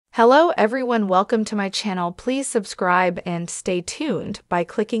Hello everyone, welcome to my channel. Please subscribe and stay tuned by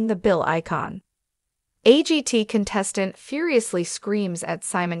clicking the bell icon. AGT contestant furiously screams at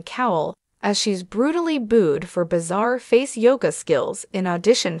Simon Cowell as she's brutally booed for bizarre face yoga skills in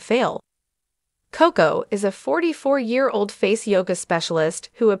audition fail. Coco is a 44-year-old face yoga specialist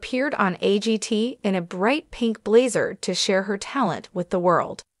who appeared on AGT in a bright pink blazer to share her talent with the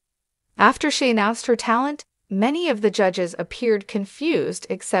world. After she announced her talent, many of the judges appeared confused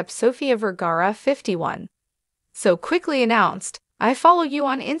except Sofia Vergara, 51. So quickly announced, "I follow you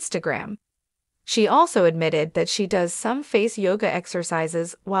on Instagram." She also admitted that she does some face yoga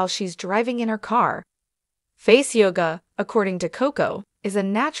exercises while she's driving in her car. Face yoga, according to Coco, is a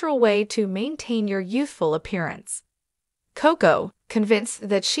natural way to maintain your youthful appearance. Coco, convinced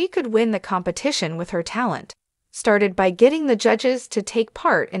that she could win the competition with her talent, started by getting the judges to take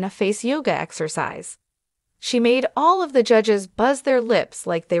part in a face yoga exercise. She made all of the judges buzz their lips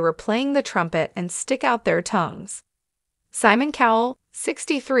like they were playing the trumpet and stick out their tongues. Simon Cowell,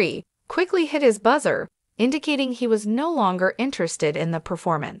 63, quickly hit his buzzer, indicating he was no longer interested in the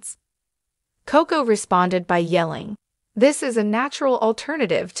performance. Coco responded by yelling, "This is a natural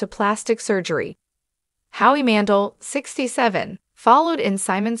alternative to plastic surgery." Howie Mandel, 67, followed in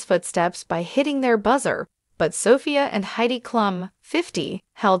Simon's footsteps by hitting their buzzer, but Sophia and Heidi Klum, 50,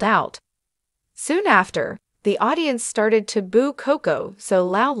 held out. Soon after, the audience started to boo Coco so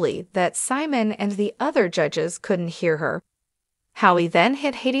loudly that Simon and the other judges couldn't hear her. Howie then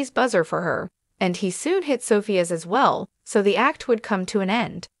hit Heidi's buzzer for her, and he soon hit Sophia's as well, so the act would come to an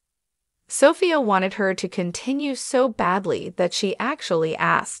end. Sophia wanted her to continue so badly that she actually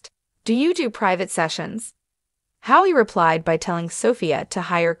asked, "Do you do private sessions?" Howie replied by telling Sophia to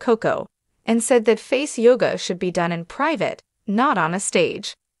hire Coco, and said that face yoga should be done in private, not on a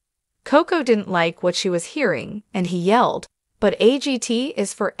stage. Coco didn't like what she was hearing, and he yelled, "But AGT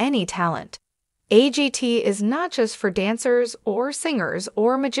is for any talent. AGT is not just for dancers or singers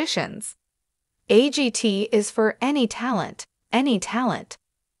or magicians. AGT is for any talent, any talent."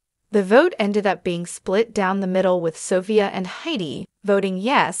 The vote ended up being split down the middle with Sophia and Heidi voting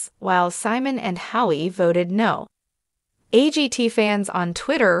yes, while Simon and Howie voted no. AGT fans on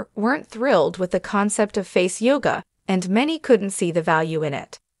Twitter weren't thrilled with the concept of face yoga, and many couldn't see the value in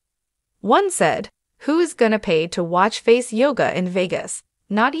it. One said, "Who is gonna pay to watch face yoga in Vegas?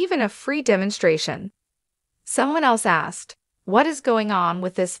 Not even a free demonstration." Someone else asked, "What is going on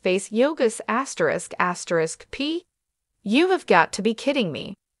with this face yoga's ***p? You have got to be kidding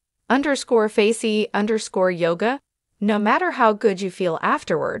me. _facey_yoga? No matter how good you feel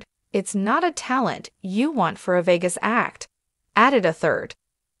afterward, it's not a talent you want for a Vegas act," added a third.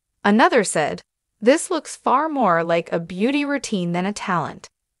 Another said, "This looks far more like a beauty routine than a talent.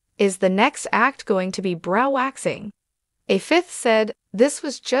 Is the next act going to be brow waxing?" A fifth said, "This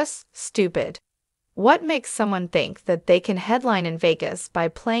was just stupid. What makes someone think that they can headline in Vegas by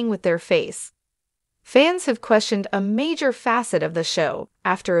playing with their face?" Fans have questioned a major facet of the show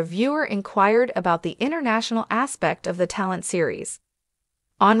after a viewer inquired about the international aspect of the talent series.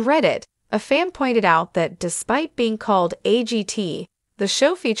 On Reddit, a fan pointed out that despite being called AGT, the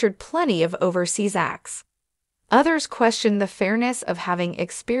show featured plenty of overseas acts. Others questioned the fairness of having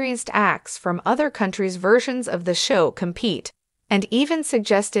experienced acts from other countries' versions of the show compete, and even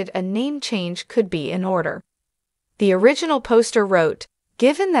suggested a name change could be in order. The original poster wrote,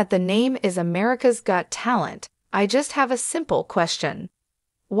 "Given that the name is America's Got Talent, I just have a simple question.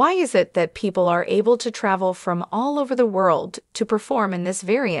 Why is it that people are able to travel from all over the world to perform in this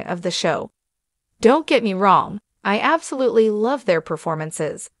variant of the show? Don't get me wrong, I absolutely love their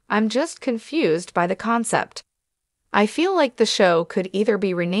performances. I'm just confused by the concept. I feel like the show could either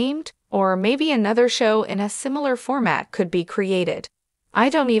be renamed, or maybe another show in a similar format could be created. I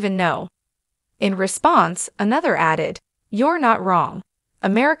don't even know." In response, another added, "You're not wrong.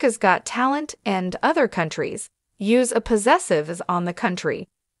 America's Got Talent and other countries use a possessive as on the country,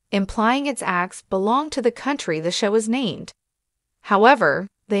 implying its acts belong to the country the show is named. However,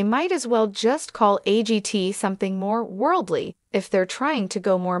 they might as well just call AGT something more worldly if they're trying to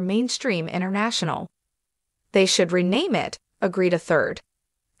go more mainstream international." "They should rename it," agreed a third.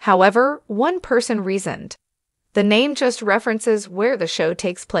 However, one person reasoned, "The name just references where the show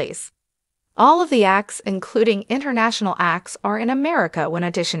takes place. All of the acts, including international acts, are in America when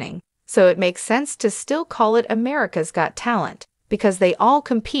auditioning, so it makes sense to still call it America's Got Talent, because they all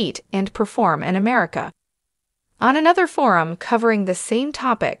compete and perform in America." On another forum covering the same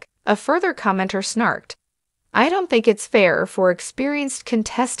topic, a further commenter snarked, "I don't think it's fair for experienced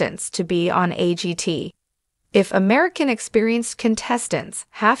contestants to be on AGT. If American experienced contestants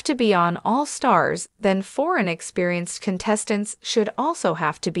have to be on All Stars, then foreign experienced contestants should also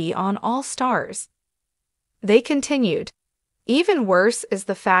have to be on All Stars. They continued, even worse is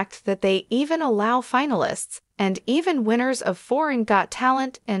the fact that they even allow finalists and even winners of Foreign Got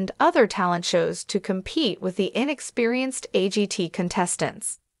Talent and other talent shows to compete with the inexperienced AGT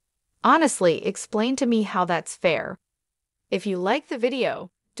contestants. Honestly, explain to me how that's fair. If you like the video,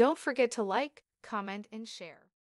 don't forget to like, comment, and share.